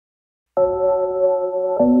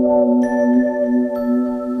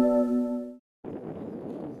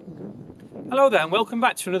Hello there and welcome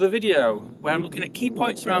back to another video where I'm looking at key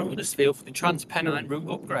points around Huddersfield for the Transpennine Route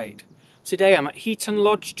Upgrade. Today I'm at Heaton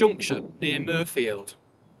Lodge Junction near Mirfield.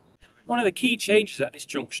 One of the key changes at this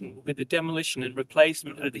junction will be the demolition and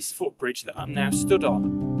replacement of this footbridge that I'm now stood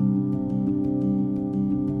on.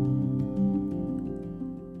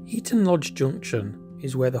 Heaton Lodge Junction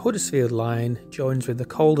is where the Huddersfield Line joins with the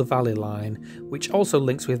Calder Valley Line, which also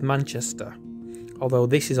links with Manchester, although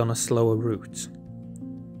this is on a slower route.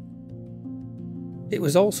 It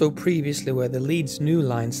was also previously where the Leeds New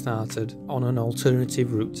Line started on an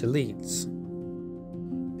alternative route to Leeds.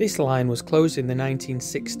 This line was closed in the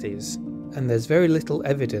 1960s, and there's very little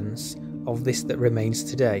evidence of this that remains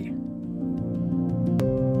today.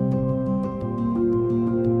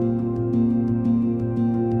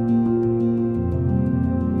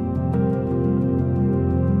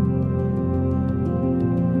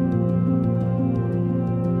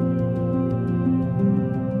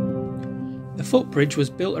 The footbridge was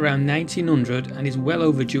built around 1900 and is well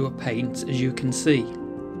overdue a paint, as you can see.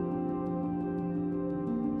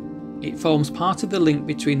 It forms part of the link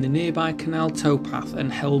between the nearby canal towpath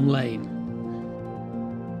and Helm Lane.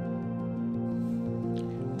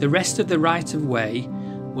 The rest of the right-of-way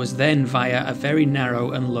was then via a very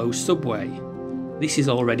narrow and low subway. This is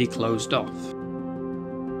already closed off.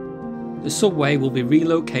 The subway will be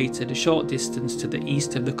relocated a short distance to the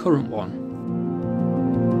east of the current one.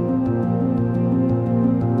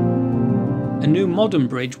 A new modern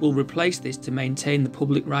bridge will replace this to maintain the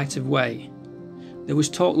public right-of-way. There was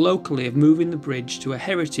talk locally of moving the bridge to a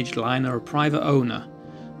heritage line or a private owner,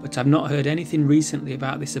 but I've not heard anything recently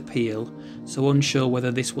about this appeal, so unsure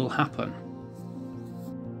whether this will happen.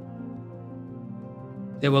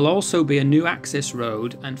 There will also be a new access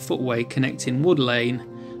road and footway connecting Wood Lane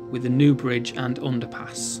with the new bridge and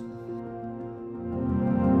underpass.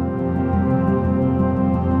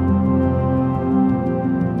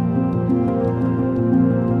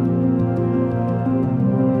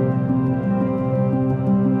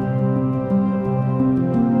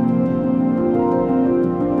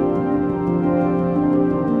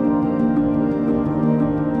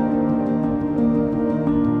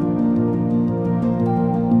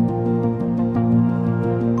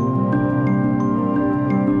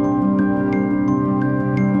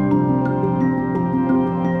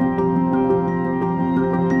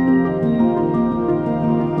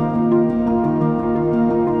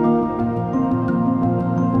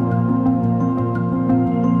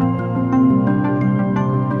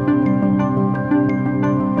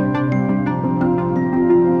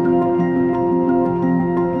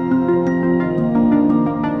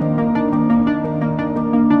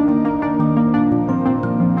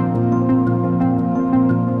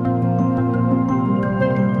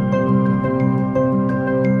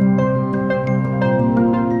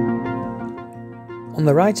 On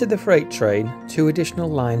the right of the freight train, 2 additional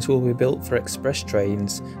lines will be built for express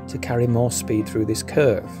trains to carry more speed through this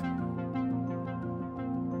curve.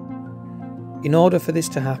 In order for this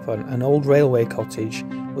to happen, an old railway cottage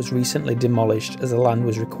was recently demolished as the land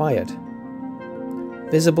was required.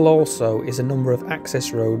 Visible also is a number of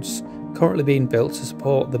access roads currently being built to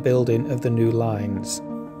support the building of the new lines.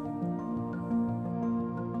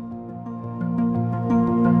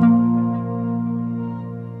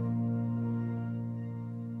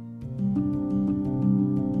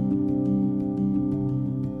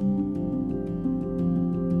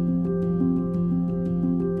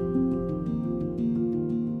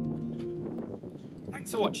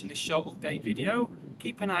 Thanks for watching this short update video.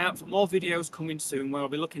 Keep an eye out for more videos coming soon where I'll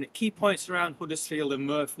be looking at key points around Huddersfield and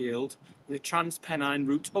Mirfield with the Transpennine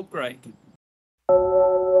Route Upgrade.